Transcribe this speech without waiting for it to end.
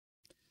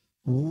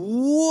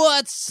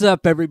What's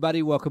up,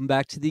 everybody? Welcome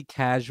back to the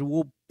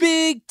Casual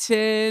Big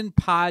Ten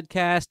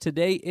podcast.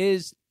 Today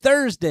is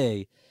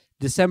Thursday,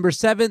 December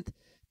 7th,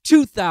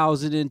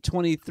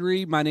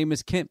 2023. My name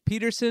is Kent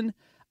Peterson.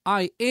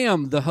 I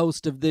am the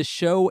host of this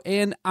show,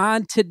 and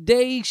on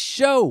today's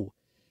show,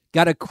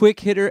 got a quick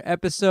hitter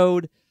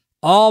episode,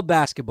 all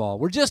basketball.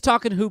 We're just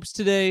talking hoops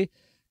today.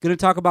 Going to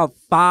talk about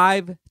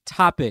 5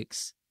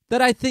 topics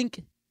that I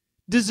think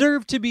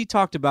deserve to be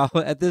talked about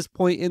at this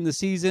point in the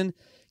season.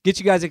 Get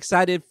you guys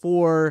excited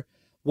for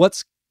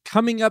what's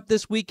coming up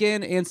this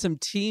weekend and some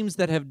teams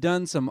that have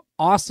done some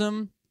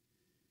awesome,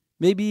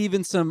 maybe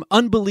even some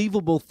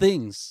unbelievable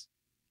things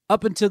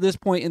up until this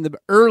point in the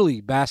early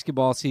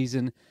basketball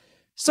season.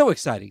 So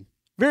exciting.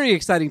 Very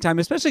exciting time,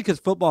 especially because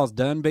football's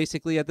done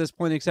basically at this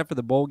point except for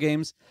the bowl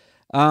games.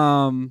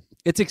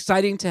 It's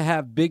exciting to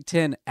have Big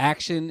Ten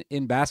action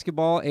in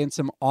basketball and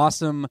some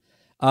awesome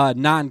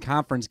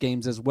non-conference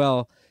games as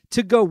well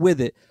to go with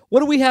it.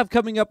 What do we have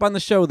coming up on the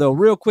show, though,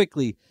 real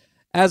quickly?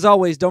 As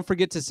always, don't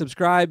forget to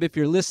subscribe if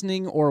you're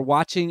listening or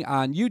watching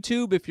on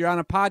YouTube. If you're on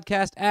a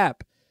podcast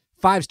app,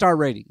 5-star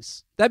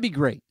ratings. That'd be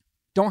great.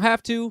 Don't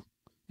have to.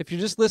 If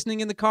you're just listening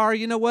in the car,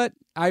 you know what?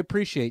 I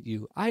appreciate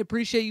you. I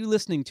appreciate you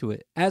listening to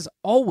it, as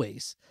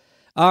always.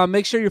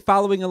 Make sure you're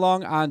following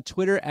along on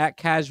Twitter at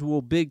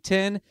Casual Big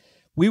Ten.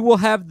 We will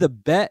have the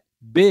Bet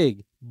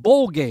Big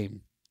Bowl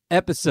Game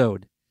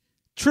episode.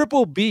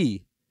 Triple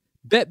B.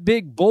 Bet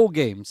Big Bowl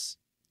Games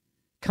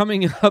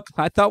coming up.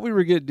 I thought we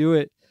were going to do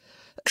it.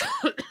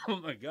 Oh,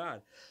 my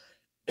God.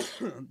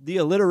 The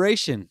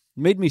alliteration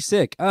made me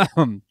sick. Thought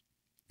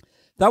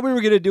we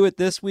were going to do it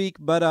this week,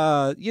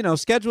 but,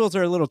 schedules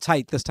are a little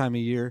tight this time of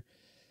year.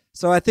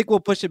 So I think we'll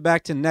push it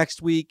back to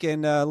next week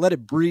and let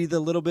it breathe a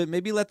little bit.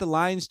 Maybe let the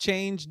lines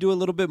change, do a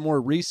little bit more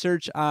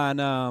research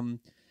on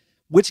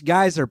which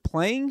guys are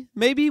playing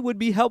maybe would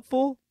be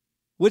helpful.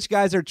 Which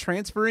guys are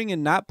transferring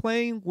and not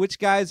playing? Which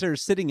guys are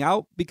sitting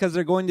out because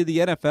they're going to the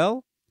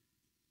NFL?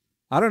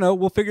 I don't know.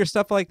 We'll figure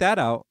stuff like that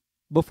out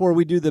before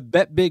we do the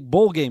Bet Big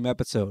Bowl Game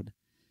episode.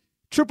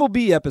 Triple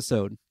B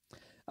episode.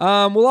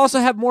 We'll also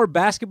have more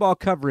basketball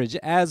coverage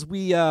as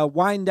we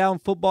wind down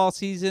football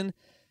season.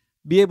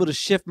 Be able to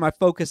shift my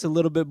focus a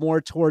little bit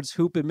more towards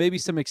hoop and maybe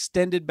some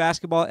extended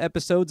basketball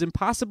episodes and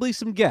possibly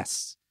some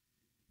guests.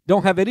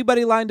 Don't have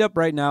anybody lined up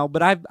right now,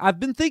 but I've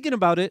been thinking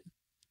about it.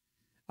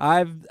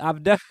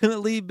 I've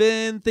definitely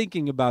been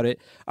thinking about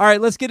it. All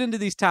right, let's get into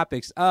these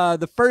topics.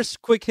 The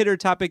first quick hitter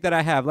topic that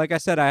I have, like I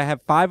said, I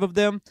have 5 of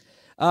them,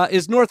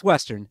 is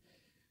Northwestern.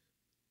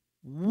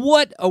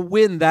 What a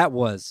win that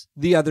was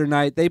the other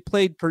night. They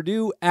played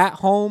Purdue at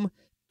home,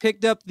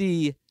 picked up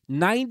the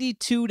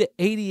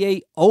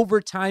 92-88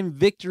 overtime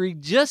victory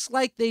just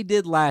like they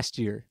did last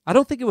year. I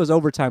don't think it was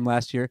overtime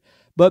last year,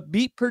 but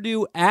beat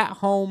Purdue at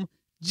home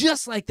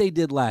just like they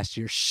did last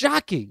year.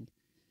 Shocking.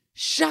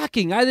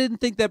 I didn't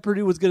think that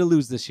Purdue was going to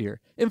lose this year.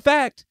 In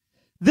fact,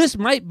 this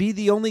might be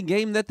the only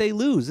game that they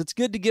lose. It's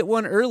good to get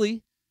one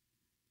early,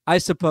 I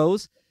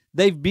suppose.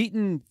 They've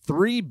beaten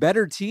 3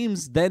 better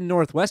teams than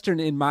Northwestern,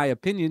 in my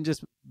opinion,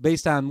 just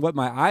based on what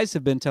my eyes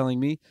have been telling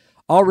me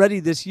already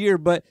this year.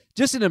 But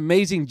just an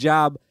amazing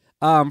job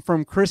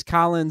from Chris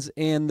Collins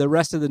and the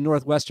rest of the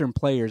Northwestern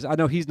players. I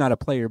know he's not a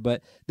player,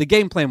 but the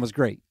game plan was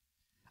great.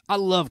 I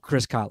love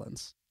Chris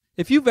Collins.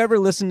 If you've ever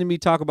listened to me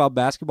talk about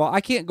basketball, I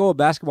can't go a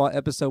basketball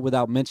episode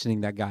without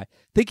mentioning that guy. I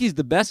think he's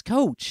the best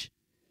coach.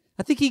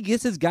 I think he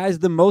gets his guys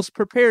the most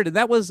prepared, and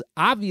that was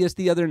obvious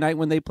the other night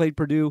when they played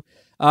Purdue.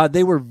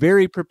 They were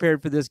very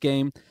prepared for this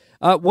game.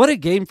 What a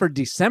game for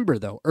December,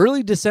 though.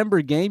 Early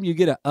December game, you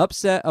get an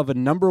upset of a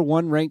number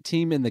 1 ranked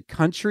team in the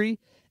country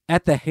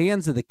at the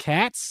hands of the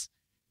Cats.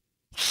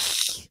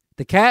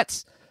 The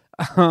Cats.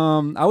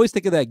 I always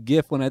think of that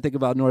GIF when I think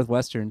about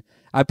Northwestern.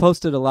 I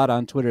posted a lot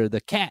on Twitter.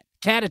 The cat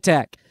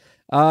attack.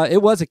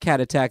 It was a cat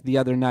attack the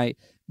other night,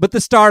 but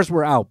the Stars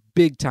were out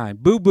big time.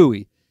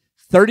 Buie,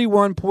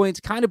 31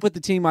 points, kind of put the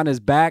team on his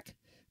back,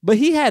 but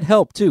he had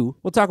help too.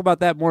 We'll talk about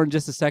that more in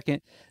just a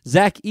second.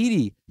 Zach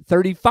Edey,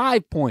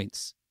 35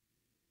 points,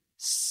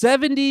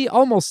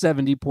 almost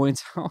 70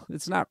 points. Oh,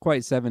 it's not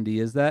quite 70,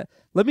 is that?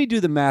 Let me do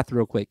the math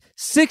real quick.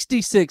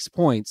 66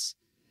 points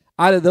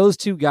out of those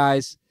 2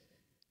 guys.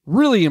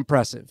 Really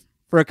impressive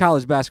for a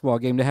college basketball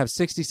game to have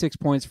 66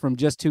 points from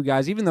just 2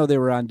 guys, even though they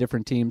were on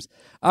different teams.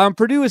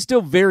 Purdue is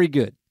still very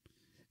good.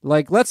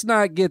 Let's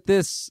not get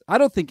this. I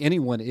don't think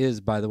anyone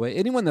is, by the way.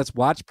 Anyone that's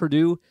watched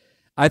Purdue,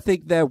 I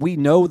think that we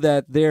know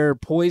that they're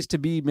poised to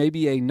be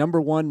maybe a number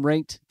 1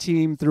 ranked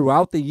team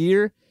throughout the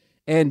year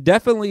and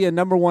definitely a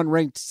number 1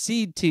 ranked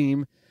seed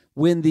team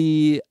when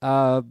the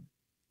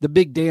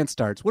big dance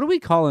starts. What are we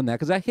calling that?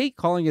 Because I hate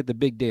calling it the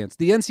big dance.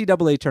 The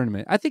NCAA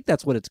tournament. I think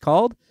that's what it's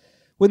called.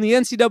 When the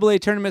NCAA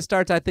tournament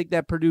starts, I think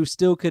that Purdue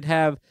still could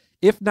have,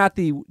 if not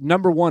the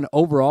number 1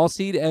 overall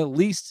seed, at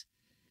least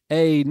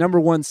a number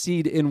 1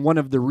 seed in one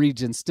of the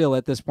regions still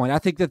at this point. I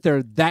think that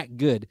they're that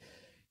good.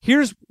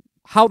 Here's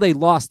how they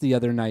lost the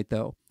other night,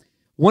 though.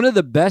 One of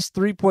the best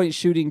three-point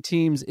shooting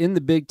teams in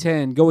the Big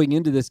Ten going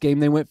into this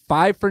game. They went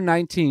 5 for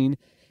 19.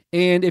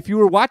 And if you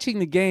were watching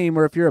the game,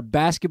 or if you're a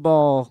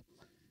basketball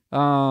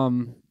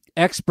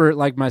expert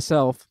like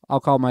myself, I'll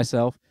call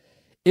myself,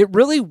 it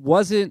really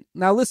wasn't.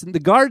 Now listen, the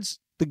guards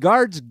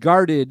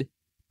guarded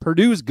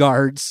Purdue's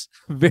guards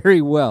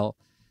very well.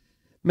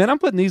 Man, I'm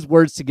putting these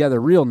words together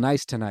real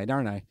nice tonight,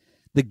 aren't I?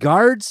 The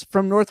guards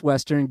from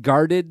Northwestern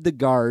guarded the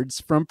guards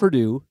from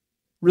Purdue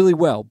really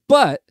well.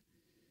 But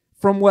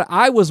from what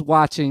I was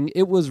watching,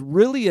 it was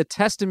really a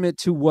testament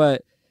to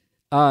what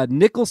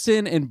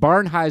Nicholson and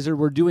Barnhiezer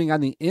were doing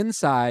on the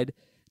inside,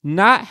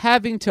 not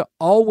having to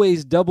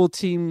always double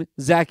team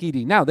Zach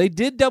Edey. Now, they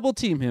did double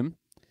team him.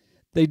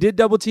 They did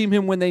double team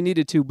him when they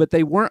needed to, but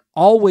they weren't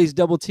always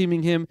double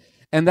teaming him,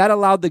 and that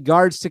allowed the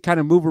guards to kind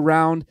of move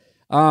around.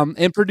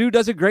 And Purdue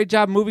does a great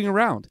job moving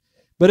around,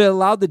 but it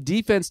allowed the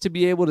defense to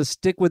be able to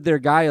stick with their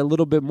guy a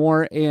little bit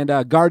more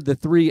and guard the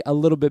three a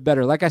little bit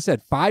better. Like I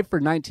said, 5 for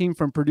 19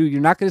 from Purdue.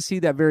 You're not going to see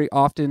that very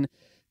often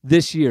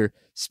this year.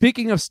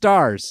 Speaking of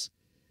stars,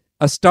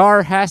 a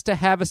star has to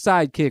have a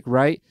sidekick,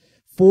 right?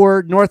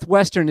 For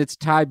Northwestern, it's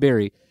Ty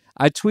Berry.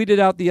 I tweeted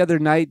out the other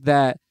night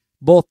that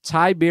both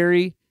Ty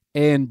Berry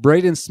and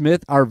Braden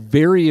Smith are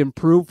very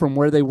improved from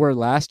where they were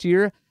last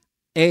year.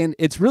 And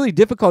it's really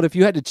difficult if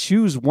you had to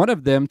choose one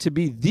of them to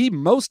be the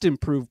most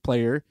improved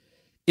player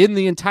in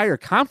the entire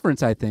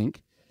conference, I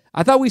think.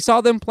 I thought we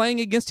saw them playing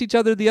against each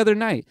other the other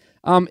night.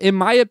 In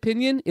my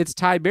opinion, it's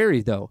Ty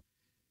Berry, though.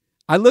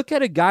 I look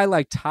at a guy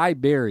like Ty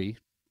Berry,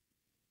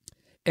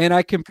 and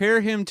I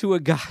compare him to a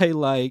guy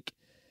like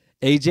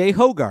A.J.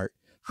 Hoggart.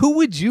 Who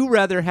would you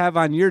rather have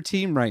on your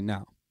team right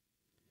now?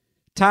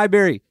 Ty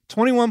Berry,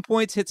 21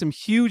 points, hit some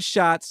huge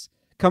shots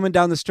coming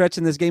down the stretch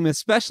in this game,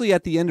 especially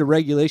at the end of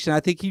regulation. I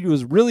think he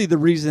was really the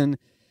reason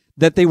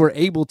that they were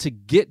able to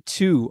get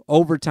to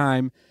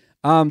overtime.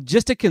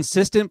 Just a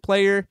consistent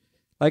player.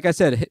 Like I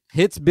said,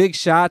 hits big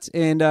shots,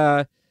 and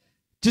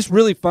just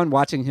really fun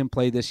watching him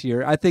play this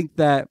year. I think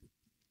that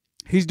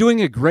he's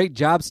doing a great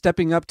job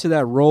stepping up to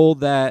that role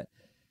that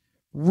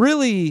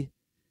really,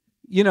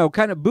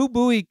 kind of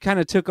Buie kind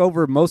of took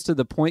over most of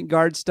the point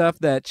guard stuff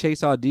that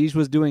Chase Edey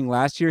was doing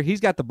last year. He's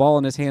got the ball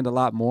in his hand a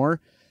lot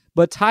more.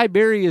 But Ty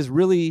Berry is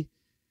really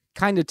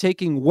kind of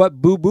taking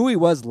what Buie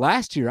was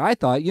last year, I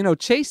thought.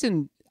 Chase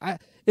and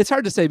it's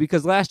hard to say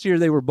because last year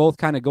they were both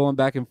kind of going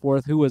back and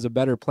forth who was a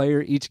better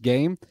player each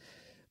game.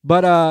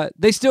 But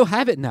they still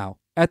have it now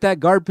at that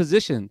guard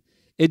position.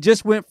 It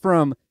just went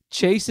from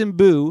Chase and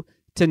Boo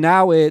to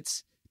now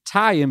it's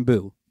Ty and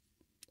Boo.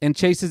 And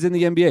Chase is in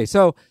the NBA.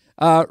 So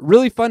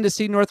really fun to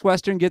see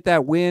Northwestern get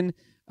that win.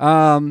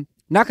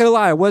 Not going to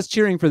lie, I was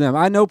cheering for them.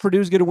 I know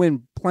Purdue's going to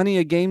win plenty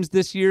of games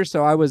this year,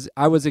 so I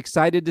was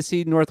excited to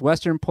see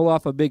Northwestern pull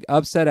off a big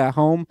upset at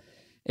home.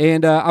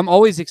 And I'm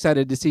always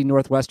excited to see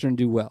Northwestern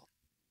do well.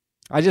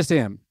 I just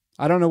am.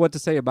 I don't know what to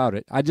say about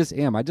it. I just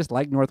am. I just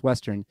like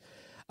Northwestern.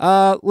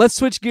 Let's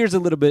switch gears a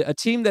little bit. A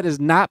team that is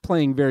not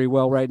playing very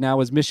well right now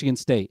is Michigan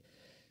State.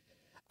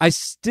 I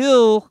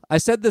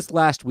said this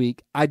last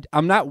week,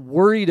 I'm not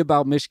worried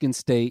about Michigan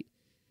State,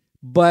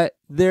 but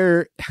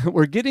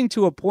we're getting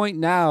to a point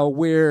now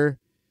where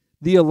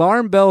the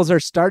alarm bells are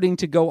starting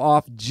to go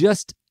off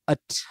just a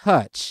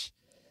touch.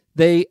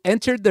 They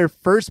entered their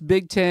first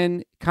Big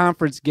Ten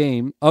conference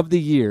game of the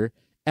year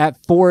at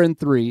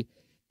 4-3,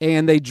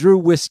 and they drew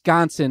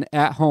Wisconsin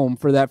at home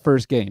for that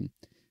first game.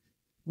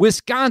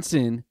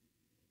 Wisconsin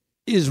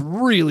is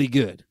really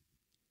good.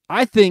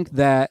 I think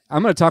that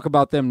I'm going to talk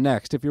about them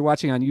next. If you're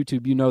watching on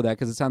YouTube, you know that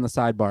because it's on the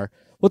sidebar.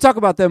 We'll talk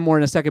about them more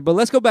in a second, but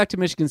let's go back to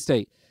Michigan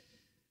State.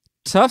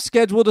 Tough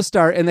schedule to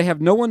start, and they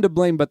have no one to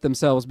blame but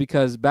themselves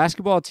because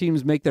basketball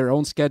teams make their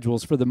own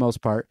schedules for the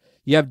most part.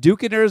 You have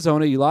Duke and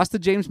Arizona. You lost the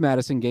James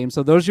Madison game,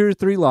 so those are your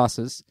 3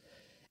 losses.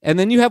 And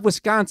then you have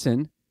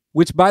Wisconsin,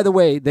 which, by the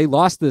way, they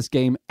lost this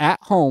game at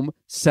home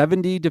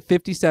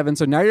 70-57,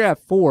 so now you're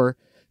at 4.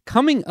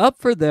 Coming up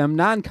for them,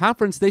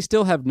 non-conference, they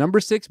still have number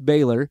 6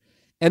 Baylor,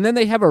 and then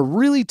they have a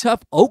really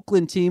tough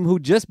Oakland team who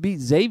just beat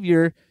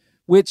Xavier,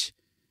 which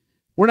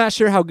we're not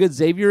sure how good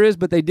Xavier is,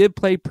 but they did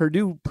play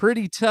Purdue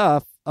pretty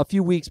tough a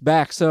few weeks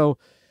back. So,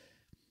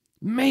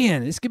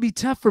 man, it's going to be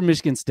tough for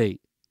Michigan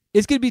State.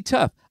 It's going to be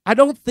tough. I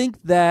don't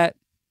think that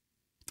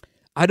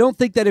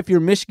if you're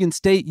Michigan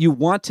State, you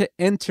want to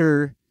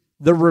enter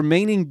the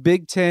remaining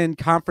Big Ten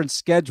conference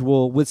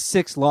schedule with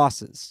 6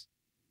 losses.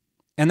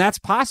 And that's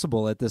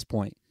possible at this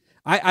point.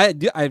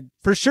 I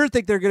for sure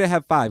think they're going to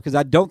have 5 because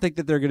I don't think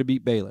that they're going to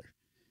beat Baylor.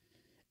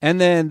 And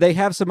then they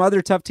have some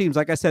other tough teams.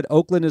 Like I said,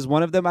 Oakland is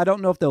one of them. I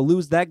don't know if they'll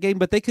lose that game,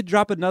 but they could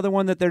drop another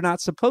one that they're not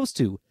supposed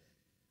to,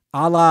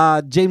 a la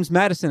James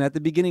Madison at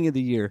the beginning of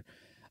the year.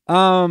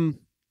 4-4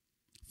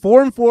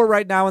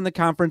 right now in the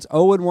conference,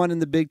 0-1 in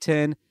the Big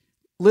Ten.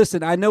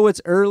 Listen, I know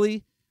it's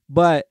early,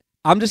 but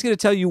I'm just going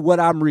to tell you what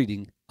I'm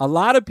reading. A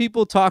lot of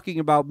people talking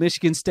about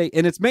Michigan State,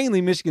 and it's mainly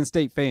Michigan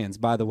State fans,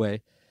 by the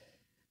way.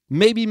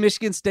 Maybe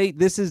Michigan State,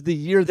 this is the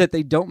year that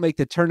they don't make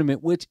the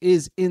tournament, which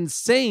is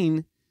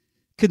insane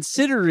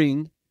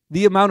considering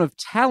the amount of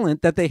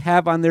talent that they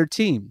have on their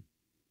team.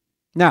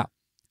 Now,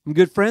 I'm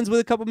good friends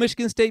with a couple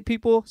Michigan State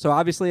people, so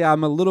obviously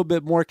I'm a little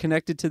bit more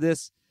connected to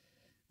this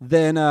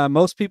than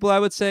most people, I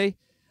would say.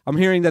 I'm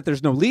hearing that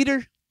there's no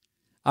leader.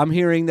 I'm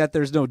hearing that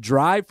there's no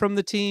drive from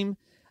the team.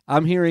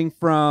 I'm hearing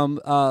from,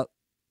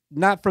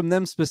 not from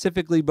them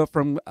specifically, but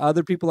from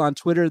other people on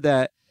Twitter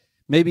that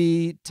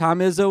maybe Tom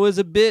Izzo is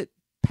a bit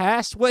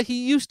past what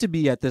he used to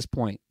be at this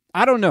point.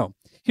 I don't know.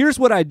 Here's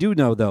what I do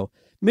know, though.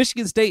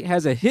 Michigan State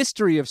has a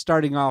history of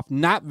starting off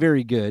not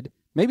very good.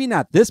 Maybe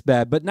not this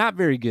bad, but not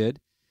very good.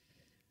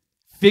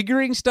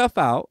 Figuring stuff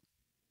out.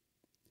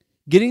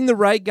 Getting the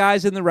right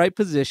guys in the right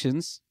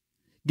positions.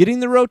 Getting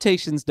the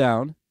rotations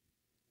down.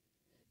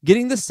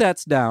 Getting the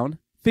sets down.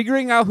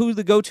 Figuring out who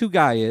the go-to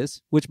guy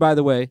is, which, by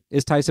the way,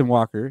 is Tyson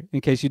Walker,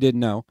 in case you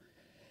didn't know.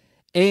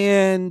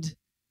 And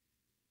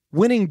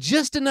winning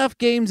just enough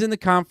games in the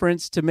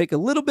conference to make a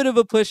little bit of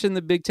a push in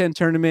the Big Ten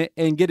tournament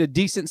and get a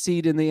decent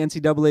seed in the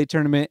NCAA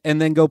tournament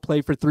and then go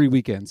play for 3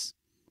 weekends.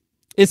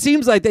 It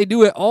seems like they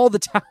do it all the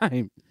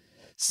time.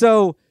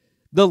 So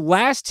the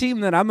last team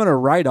that I'm going to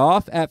write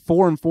off at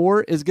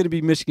 4-4 is going to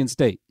be Michigan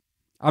State.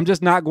 I'm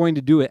just not going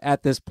to do it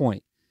at this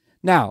point.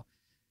 Now,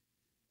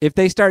 if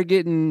they start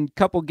getting a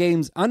couple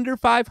games under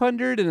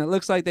 500 and it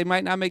looks like they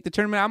might not make the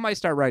tournament, I might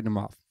start writing them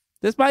off.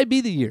 This might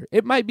be the year.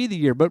 It might be the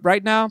year, but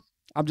right now,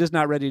 I'm just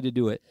not ready to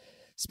do it.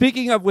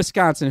 Speaking of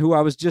Wisconsin, who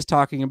I was just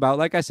talking about,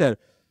 like I said,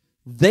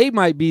 they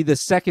might be the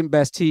second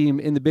best team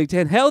in the Big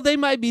Ten. Hell, they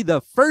might be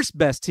the first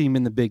best team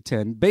in the Big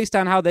Ten based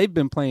on how they've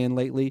been playing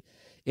lately.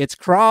 It's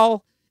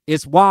crawl,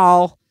 it's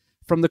wall,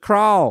 from the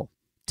crawl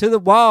to the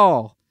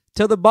wall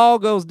till the ball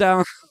goes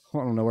down. I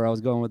don't know where I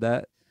was going with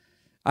that.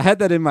 I had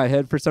that in my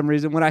head for some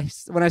reason. When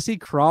I see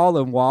crawl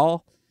and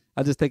wall,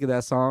 I just think of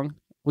that song.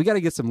 We got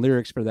to get some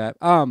lyrics for that.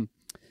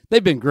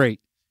 They've been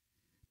great.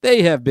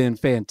 They have been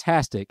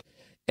fantastic.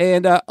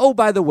 And, oh,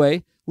 by the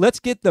way,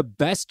 let's get the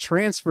best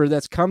transfer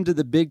that's come to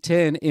the Big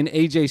Ten in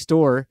AJ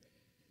Storr.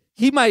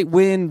 He might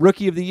win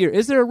Rookie of the Year.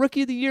 Is there a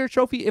Rookie of the Year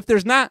trophy? If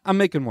there's not, I'm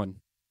making one.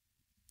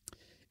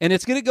 And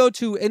it's going to go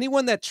to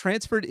anyone that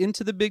transferred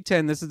into the Big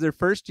Ten, this is their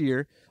first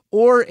year,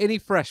 or any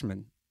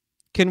freshman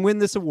can win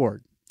this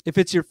award. If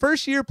it's your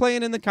first year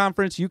playing in the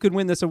conference, you can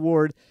win this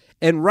award.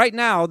 And right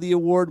now, the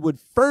award would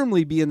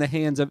firmly be in the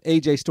hands of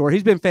AJ Storr.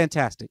 He's been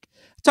fantastic.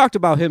 I talked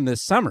about him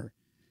this summer.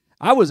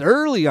 I was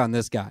early on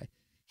this guy.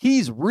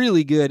 He's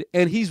really good,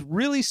 and he's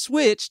really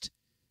switched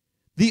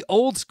the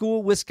old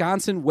school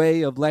Wisconsin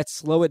way of let's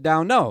slow it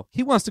down. No,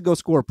 he wants to go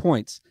score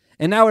points.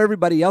 And now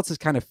everybody else is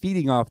kind of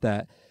feeding off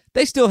that.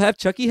 They still have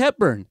Chucky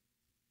Hepburn.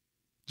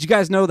 Did you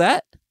guys know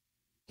that?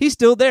 He's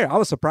still there. I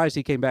was surprised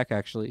he came back,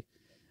 actually.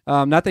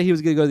 Not that he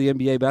was going to go to the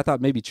NBA, but I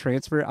thought maybe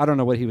transfer. I don't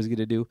know what he was going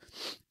to do.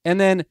 And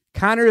then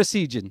Connor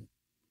Essegian,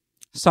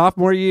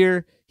 sophomore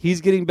year.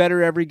 He's getting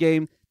better every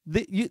game.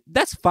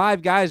 That's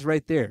 5 guys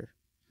right there.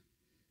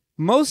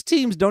 Most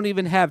teams don't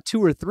even have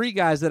 2 or 3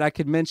 guys that I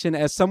could mention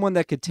as someone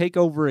that could take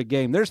over a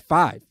game. There's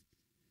 5.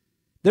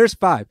 There's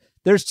 5.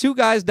 There's 2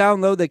 guys down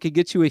low that could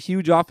get you a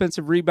huge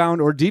offensive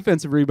rebound or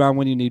defensive rebound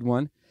when you need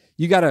one.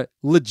 You got a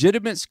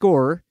legitimate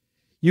scorer.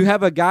 You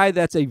have a guy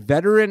that's a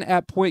veteran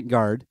at point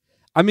guard.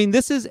 I mean,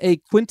 this is a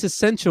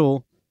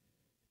quintessential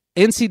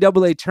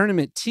NCAA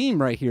tournament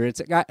team right here. It's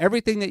got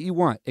everything that you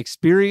want.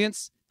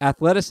 Experience,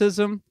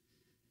 athleticism,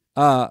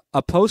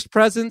 a post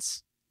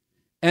presence,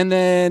 and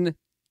then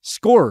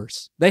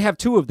scorers. They have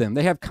 2 of them.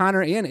 They have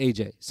Connor and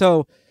AJ.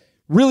 So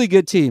really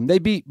good team. They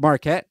beat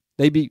Marquette.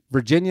 They beat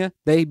Virginia.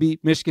 They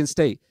beat Michigan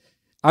State.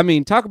 I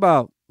mean, talk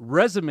about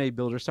resume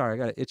builder. Sorry, I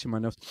got an itch in my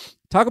nose.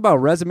 Talk about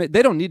resume.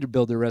 They don't need to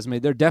build their resume.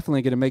 They're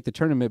definitely going to make the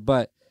tournament,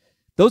 but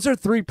those are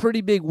 3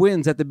 pretty big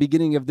wins at the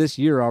beginning of this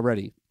year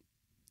already.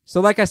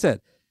 So like I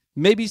said,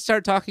 maybe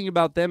start talking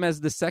about them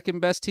as the second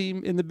best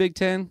team in the Big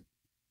Ten.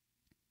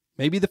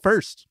 Maybe the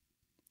first.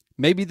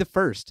 Maybe the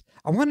first.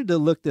 I wanted to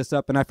look this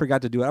up, and I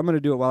forgot to do it. I'm going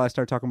to do it while I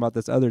start talking about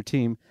this other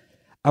team.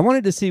 I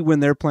wanted to see when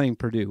they're playing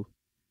Purdue,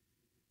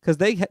 because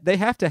they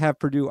have to have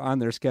Purdue on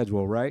their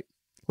schedule, right?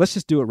 Let's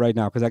just do it right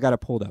now because I got it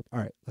pulled up. All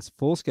right, let's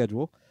full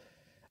schedule.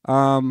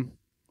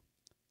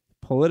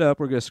 Pull it up.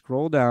 We're going to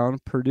scroll down.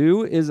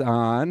 Purdue is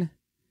on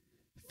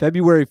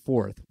February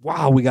 4th.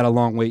 Wow, we got a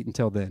long wait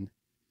until then.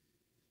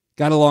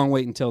 That's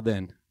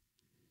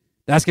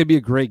going to be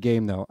a great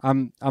game, though.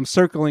 I'm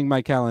circling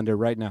my calendar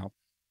right now.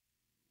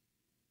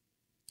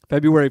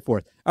 February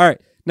 4th. All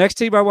right, next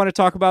team I want to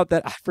talk about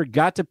that I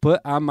forgot to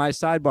put on my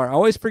sidebar. I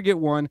always forget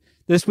one.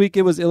 This week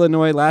it was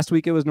Illinois. Last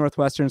week it was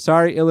Northwestern.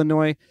 Sorry,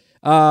 Illinois.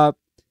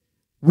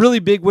 Really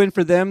big win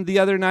for them the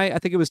other night. I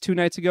think it was 2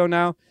 nights ago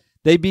now.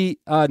 They beat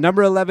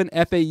number 11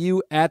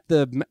 FAU at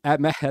the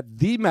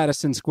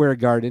Madison Square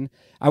Garden.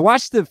 I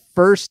watched the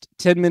first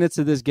 10 minutes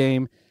of this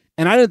game,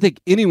 and I didn't think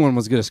anyone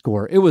was going to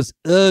score. It was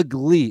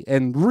ugly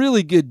and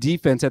really good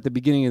defense at the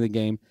beginning of the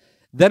game.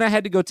 Then I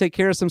had to go take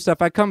care of some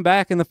stuff. I come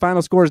back, and the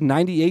final score is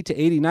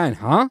 98-89.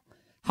 Huh?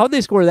 How'd they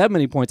score that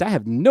many points? I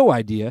have no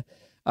idea.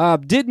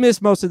 Did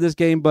miss most of this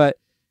game, but,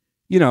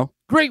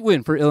 great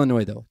win for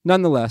Illinois, though,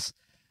 nonetheless.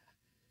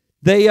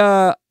 They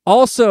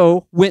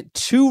also went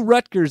to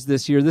Rutgers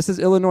this year. This is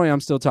Illinois I'm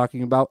still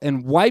talking about,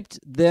 and wiped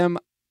them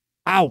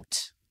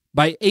out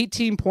by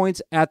 18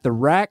 points at the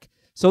rack.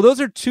 So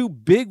those are two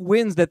big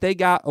wins that they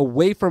got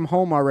away from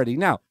home already.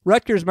 Now,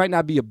 Rutgers might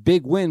not be a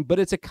big win, but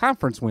it's a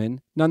conference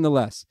win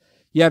nonetheless.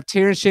 You have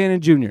Terrence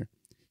Shannon Jr.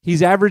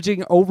 He's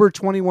averaging over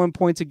 21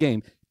 points a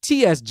game.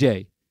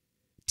 TSJ,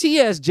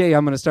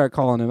 I'm going to start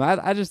calling him.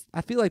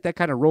 I feel like that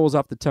kind of rolls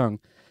off the tongue.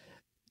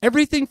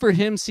 Everything for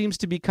him seems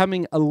to be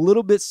coming a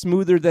little bit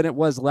smoother than it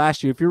was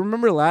last year. If you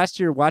remember last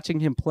year watching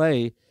him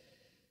play,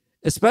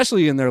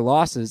 especially in their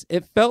losses,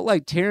 it felt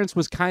like Terrence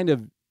was kind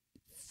of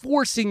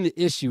forcing the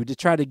issue to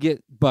try to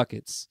get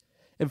buckets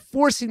and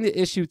forcing the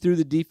issue through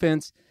the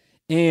defense.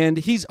 And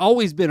he's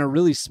always been a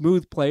really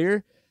smooth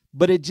player,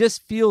 but it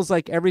just feels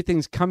like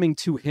everything's coming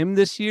to him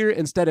this year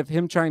instead of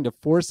him trying to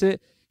force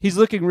it. He's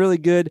looking really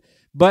good.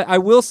 But I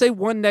will say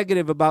one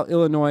negative about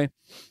Illinois.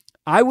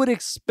 I would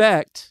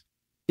expect,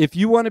 if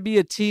you want to be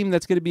a team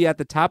that's going to be at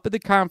the top of the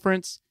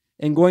conference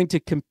and going to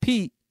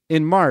compete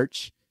in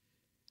March,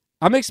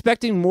 I'm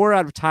expecting more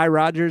out of Ty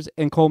Rodgers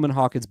and Coleman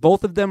Hawkins.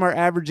 Both of them are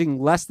averaging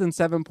less than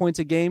 7 points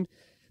a game.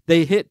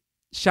 They hit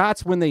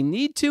shots when they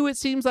need to, it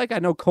seems like. I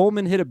know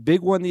Coleman hit a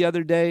big one the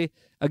other day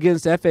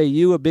against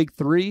FAU, a big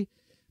three.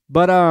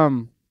 But,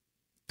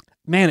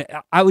 man,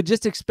 I would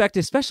just expect,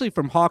 especially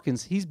from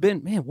Hawkins, he's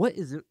been, man, what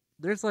is it?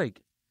 There's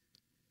like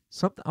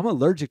something. I'm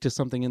allergic to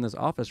something in this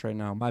office right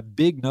now. My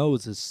big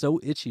nose is so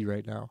itchy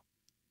right now.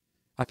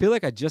 I feel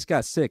like I just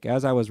got sick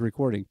as I was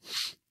recording.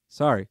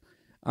 Sorry.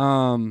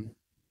 It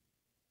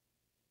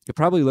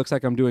probably looks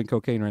like I'm doing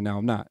cocaine right now.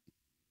 I'm not.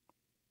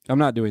 I'm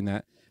not doing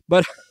that.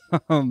 But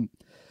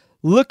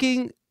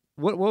looking,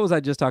 what was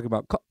I just talking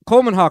about?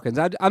 Coleman Hawkins.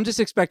 I'm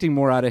just expecting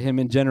more out of him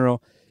in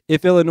general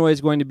if Illinois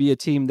is going to be a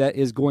team that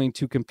is going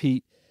to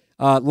compete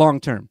long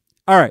term.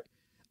 All right.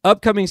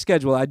 Upcoming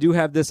schedule. I do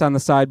have this on the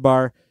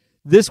sidebar.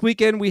 This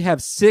weekend we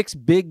have 6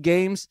 big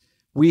games.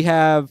 We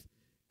have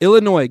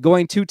Illinois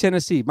going to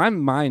Tennessee. My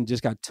mind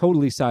just got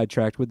totally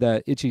sidetracked with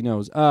that itchy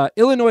nose.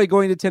 Illinois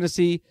going to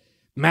Tennessee.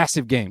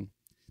 Massive game.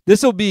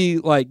 This will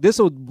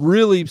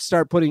really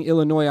start putting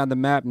Illinois on the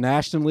map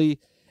nationally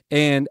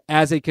and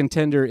as a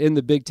contender in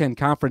the Big Ten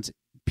Conference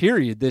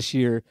period this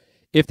year.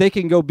 If they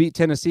can go beat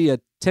Tennessee, a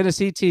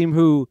Tennessee team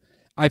who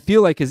I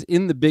feel like is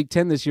in the Big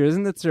Ten this year.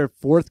 Isn't this their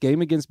 4th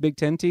game against Big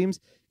Ten teams?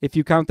 If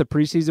you count the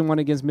preseason one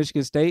against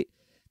Michigan State,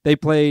 they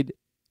played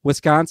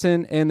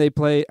Wisconsin and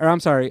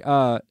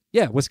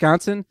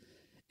Wisconsin,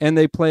 and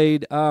they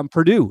played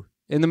Purdue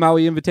in the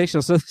Maui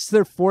Invitational. So this is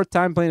their 4th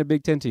time playing a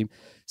Big Ten team.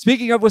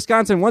 Speaking of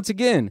Wisconsin, once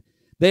again,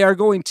 they are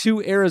going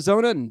to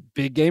Arizona, and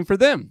big game for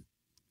them,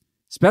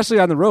 especially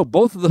on the road.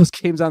 Both of those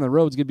games on the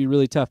road is going to be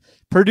really tough.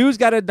 Purdue's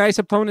got a nice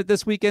opponent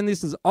this weekend.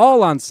 This is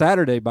all on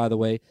Saturday, by the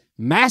way.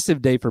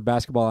 Massive day for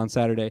basketball on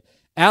Saturday.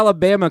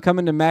 Alabama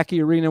coming to Mackey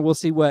Arena. We'll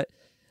see what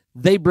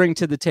they bring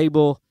to the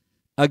table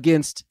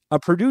against a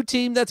Purdue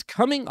team that's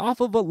coming off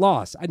of a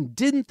loss. I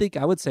didn't think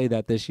I would say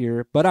that this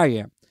year, but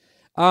I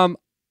am.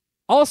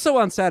 Also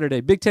on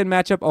Saturday, Big Ten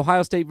matchup,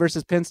 Ohio State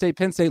versus Penn State.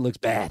 Penn State looks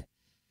bad.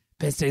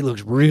 Penn State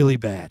looks really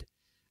bad.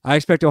 I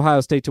expect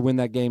Ohio State to win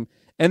that game.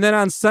 And then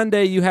on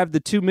Sunday, you have the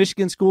 2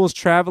 Michigan schools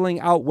traveling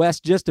out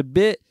west just a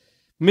bit.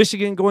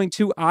 Michigan going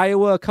to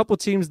Iowa, a couple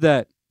teams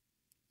that,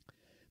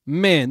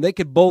 man, they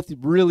could both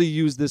really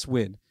use this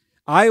win.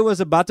 Iowa's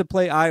about to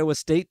play Iowa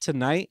State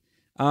tonight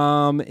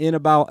in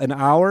about an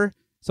hour.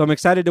 So I'm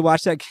excited to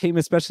watch that game,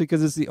 especially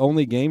because it's the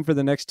only game for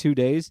the next 2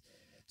 days.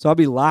 So I'll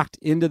be locked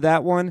into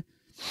that one.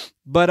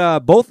 But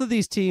both of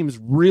these teams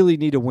really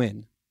need a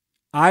win.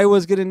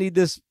 Iowa's going to need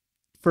this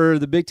for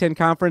the Big Ten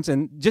Conference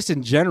and just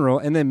in general.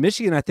 And then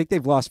Michigan, I think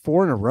they've lost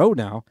 4 in a row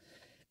now.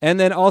 And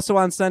then also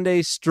on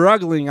Sunday,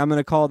 struggling, I'm going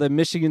to call them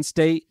Michigan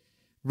State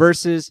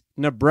versus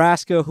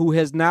Nebraska, who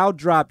has now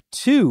dropped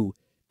 2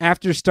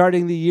 after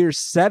starting the year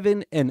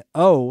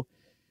 7-0.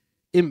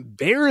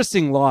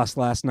 Embarrassing loss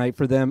last night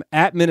for them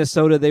at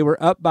Minnesota. They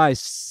were up by,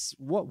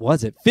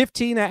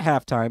 15 at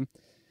halftime,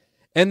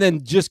 and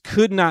then just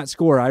could not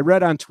score. I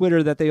read on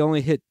Twitter that they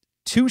only hit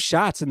 2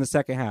 shots in the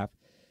second half,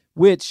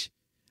 which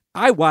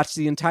I watched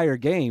the entire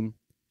game.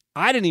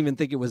 I didn't even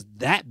think it was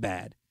that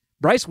bad.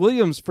 Bryce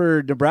Williams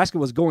for Nebraska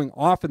was going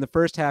off in the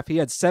first half. He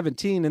had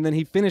 17, and then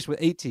he finished with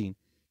 18.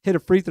 Hit a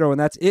free throw, and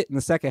that's it in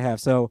the second half.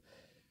 So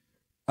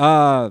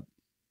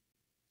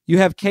you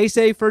have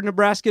Casey for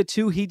Nebraska,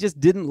 too. He just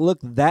didn't look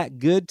that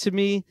good to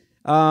me.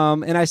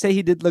 And I say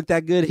he did look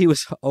that good. He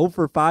was 0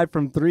 for 5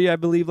 from 3, I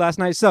believe, last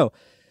night. So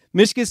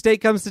Michigan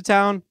State comes to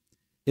town.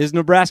 Is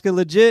Nebraska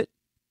legit,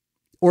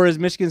 or is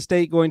Michigan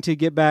State going to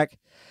get back?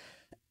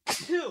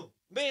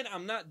 Man,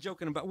 I'm not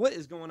joking about what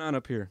is going on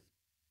up here.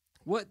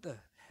 What the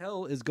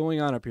hell is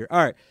going on up here?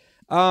 All right.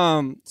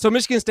 So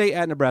Michigan State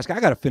at Nebraska. I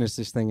got to finish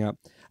this thing up.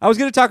 I was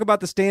going to talk about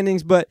the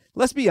standings, but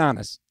let's be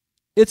honest.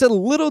 It's a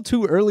little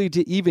too early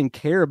to even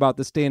care about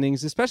the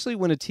standings, especially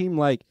when a team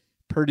like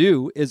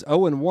Purdue is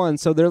 0-1,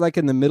 so they're like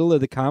in the middle of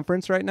the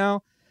conference right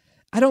now.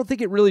 I don't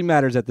think it really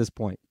matters at this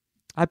point.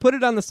 I put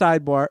it on the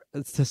sidebar.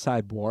 It's the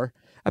sidebar.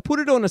 I put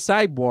it on a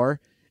sidebar,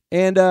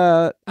 and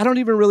I don't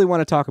even really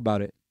want to talk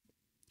about it.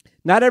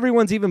 Not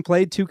everyone's even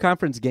played 2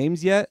 conference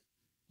games yet.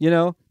 You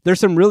know, there's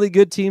some really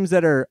good teams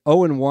that are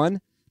 0-1.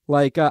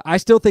 Like, I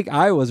still think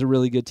Iowa's a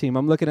really good team.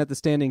 I'm looking at the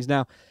standings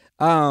now.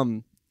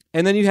 And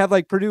then you have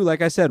like Purdue,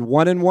 like I said,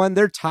 1-1.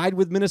 They're tied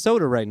with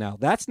Minnesota right now.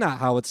 That's not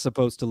how it's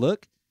supposed to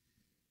look.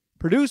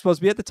 Purdue's supposed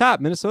to be at the top.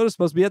 Minnesota's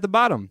supposed to be at the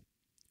bottom.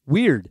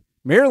 Weird.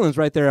 Maryland's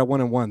right there at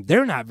 1-1.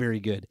 They're not very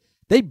good.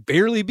 They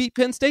barely beat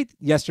Penn State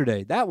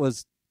yesterday.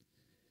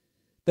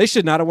 They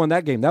should not have won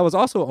that game. That was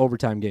also an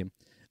overtime game.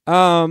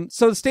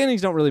 So the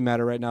standings don't really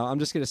matter right now. I'm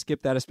just going to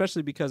skip that,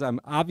 especially because I'm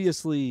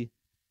obviously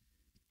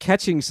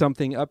catching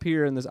something up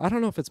here in this. I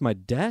don't know if it's my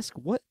desk.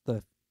 I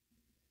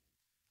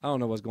don't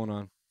know what's going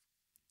on.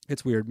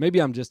 It's weird. Maybe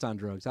I'm just on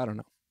drugs. I don't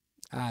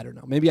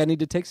know. Maybe I need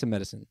to take some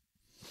medicine.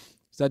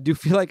 So I do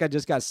feel like I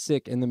just got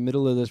sick in the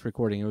middle of this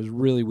recording. It was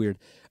really weird.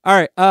 All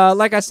right.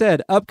 Like I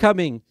said,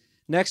 upcoming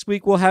next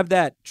week, we'll have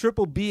that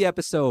Triple B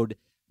episode,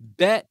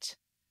 Bet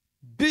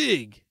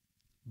Big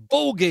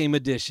Bowl Game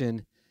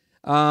Edition,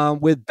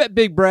 with Bet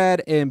Big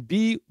Brad and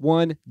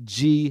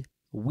B1G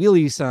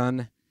Wheelie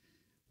Son.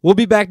 We'll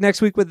be back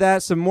next week with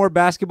that. Some more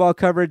basketball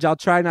coverage. I'll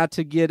try not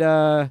to get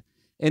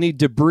any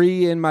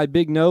debris in my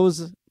big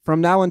nose from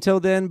now until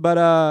then.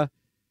 But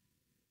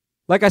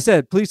like I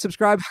said, please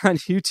subscribe on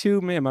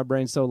YouTube. Man, my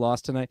brain's so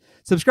lost tonight.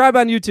 Subscribe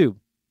on YouTube.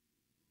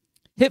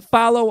 Hit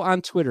follow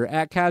on Twitter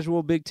at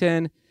Casual Big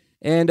Ten.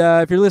 And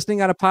if you're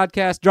listening on a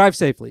podcast, drive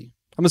safely.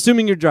 I'm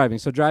assuming you're driving,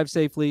 so drive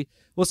safely.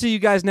 We'll see you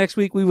guys next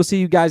week. We will see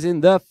you guys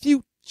in the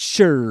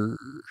future.